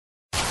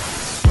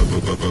So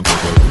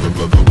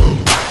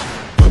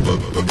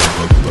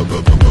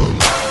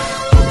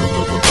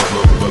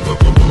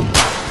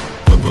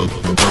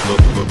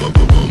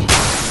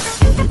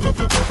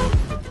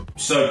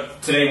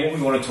today what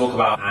we want to talk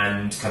about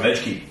and kind of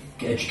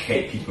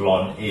educate people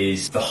on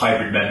is the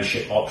hybrid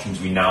membership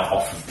options we now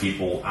offer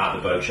people at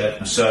the Boat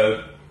Shed.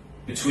 So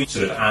between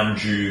sort of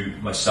Andrew,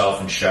 myself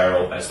and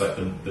Cheryl as like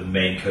the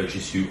main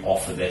coaches who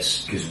offer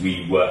this, because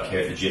we work here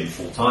at the gym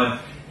full time,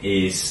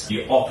 is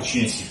the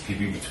opportunity for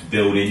people to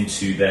build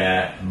into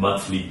their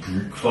monthly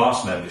group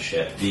class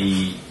membership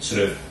the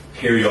sort of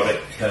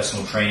periodic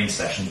personal training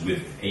sessions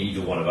with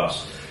either one of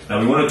us. Now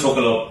we want to talk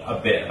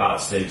a bit about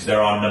it today because there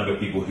are a number of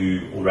people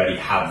who already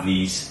have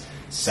these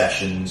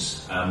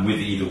sessions with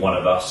either one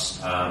of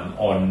us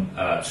on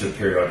sort of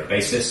periodic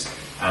basis,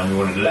 and we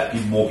wanted to let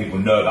more people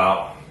know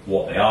about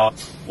what they are,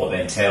 what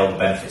they entail, the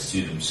benefits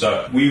to them.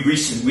 So we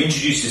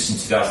introduced this in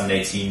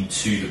 2018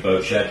 to the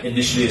Boat Shed.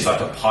 Initially it's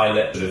like a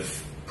pilot sort of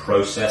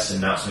process,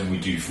 and that's something we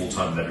do full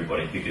time with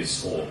everybody,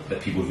 because, or the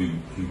people who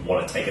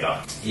want to take it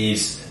up,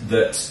 is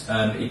that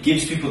it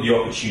gives people the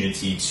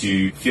opportunity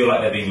to feel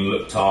like they're being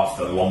looked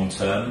after long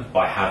term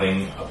by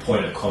having a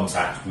point of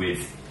contact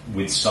with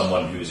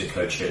someone who is a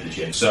coach here at the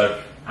gym.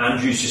 So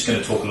Andrew's just going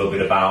to talk a little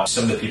bit about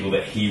some of the people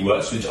that he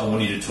works with. I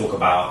want you to talk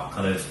about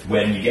kind of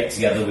when you get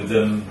together with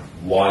them,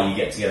 why you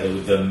get together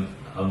with them,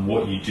 and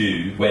what you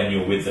do when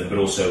you're with them, but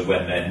also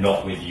when they're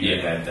not with you,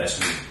 and they're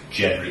sort of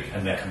generally,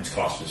 and they're coming to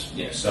classes.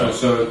 Yeah.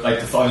 So like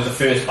the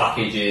first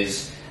package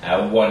is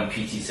one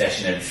PT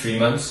session every 3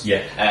 months.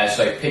 Yeah.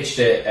 So I pitched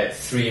it at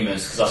 3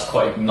 months because that's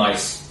quite a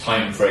nice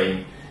time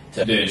frame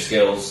to learn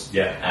skills.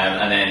 Yeah.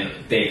 And then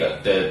they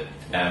got the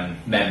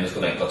members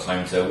got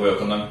time to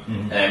work on them.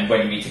 Mm-hmm. And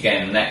when you meet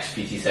again the next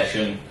PT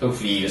session,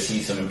 hopefully you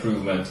see some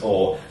improvement,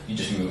 or you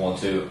just move on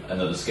to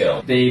another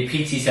skill. The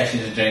PT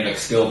sessions are generally like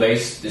skill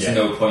based. There's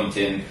no point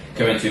in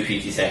coming to a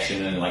PT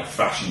session and like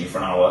thrashing you for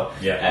an hour.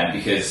 Yeah.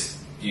 Because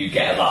you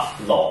get a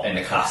lot in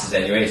the classes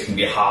anyway. It's going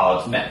to be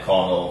hard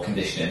metcon or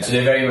conditioning. So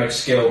they're very much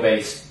skill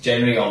based,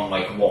 generally on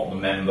like what the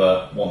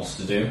member wants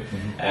to do.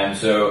 Mm-hmm.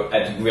 So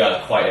we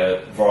had quite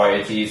a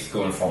variety,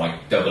 going from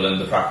like double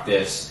under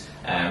practice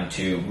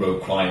to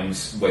rope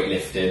climbs,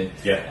 weightlifting,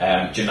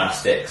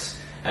 gymnastics.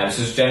 So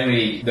it's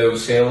generally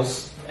those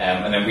skills.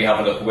 And then we have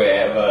a look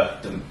wherever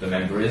the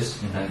member is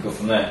and go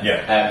from there.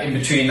 Yeah. In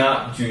between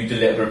that, do a little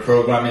bit of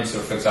programming. So,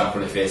 for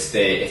example, if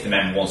the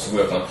member wants to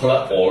work on a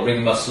pull-up or a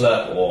ring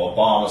muscle-up or a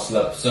bar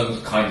muscle-up,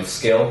 some kind of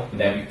skill,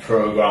 then we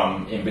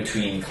program in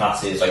between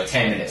classes, like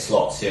 10-minute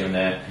slots here and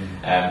there,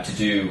 to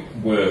do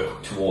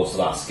work towards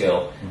that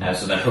skill.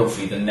 So then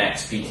hopefully the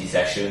next PT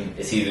session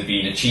is either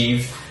being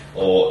achieved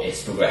or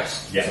it's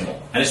progressed. Yeah.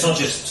 And it's not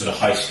just sort of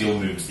high skill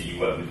moves that you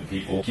work with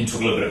people. Can you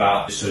talk a little bit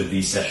about sort of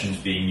these sessions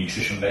being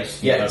nutrition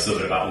based? Yeah. That's a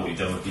little bit about what you've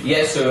done with people.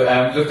 Yeah, so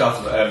look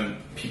after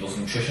people's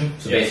nutrition.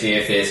 So basically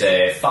if there's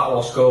a fat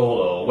loss goal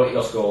or weight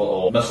loss goal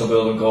or muscle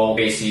building goal,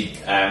 basically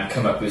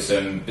come up with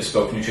some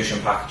bespoke nutrition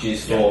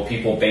packages for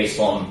people based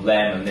on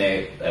them and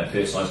their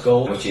personalised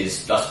goal,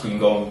 that's been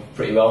going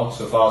pretty well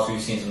so far. So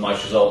we've seen some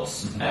nice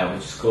results,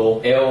 which is cool.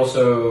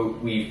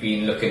 We've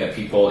been looking at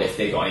people if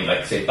they've got any,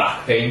 like say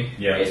back pain.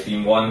 Yeah. It's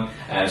been one.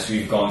 So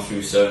we've gone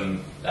through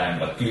some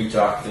like glute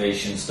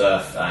activation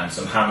stuff and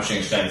some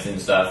hamstring strengthening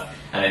stuff,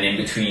 and then in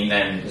between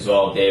then as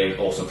well, they're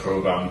also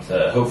programmed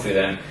to hopefully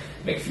then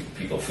make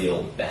people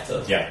feel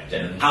better. Yeah.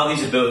 Generally. How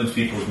these are built into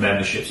people's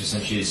memberships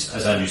essentially is,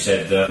 as Andrew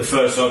said, the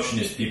first option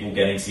is people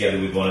getting together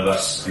with one of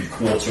us every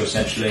quarter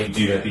essentially. We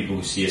do have people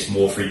who see us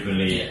more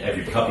frequently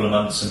every couple of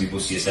months, some people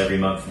see us every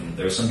month, and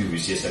there are some people who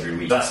see us every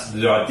week.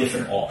 There are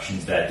different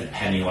options there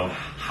depending on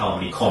how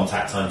many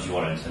contact times you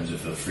want in terms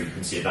of the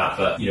frequency of that.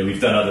 But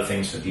we've done other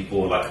things for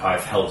people, like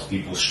I've helped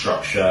people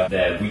structure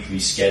their weekly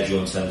schedule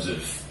in terms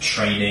of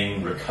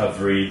training,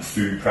 recovery,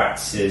 food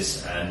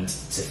practices, and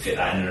to fit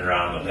that in and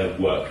around their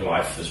work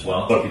life as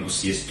well. A lot of people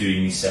see us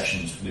doing these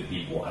sessions with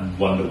people and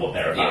wonder what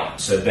they're about. Yeah.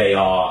 So they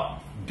are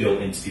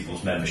built into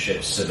people's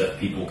memberships so that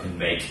people can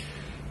make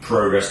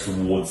progress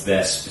towards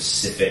their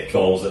specific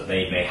goals that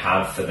they may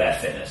have for their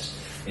fitness.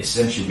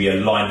 Essentially, we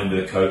align them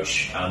with a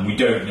coach, and we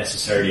don't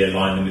necessarily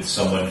align them with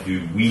someone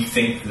who we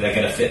think they're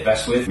going to fit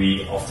best with.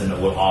 We often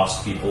will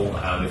ask people,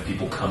 if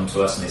people come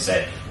to us and they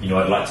say,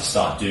 I'd like to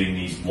start doing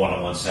these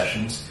one-on-one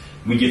sessions,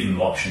 we give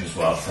them options as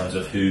well in terms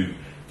of who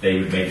they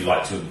would maybe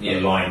like to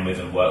align with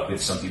and work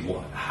with. Some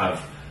people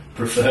have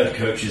preferred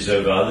coaches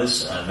over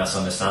others, and that's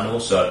understandable.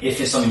 So if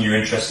it's something you're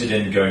interested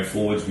in going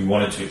forwards, we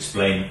wanted to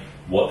explain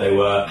what they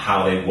were,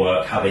 how they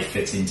work, how they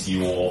fit into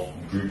your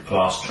group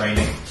class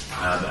training,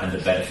 and the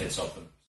benefits of them.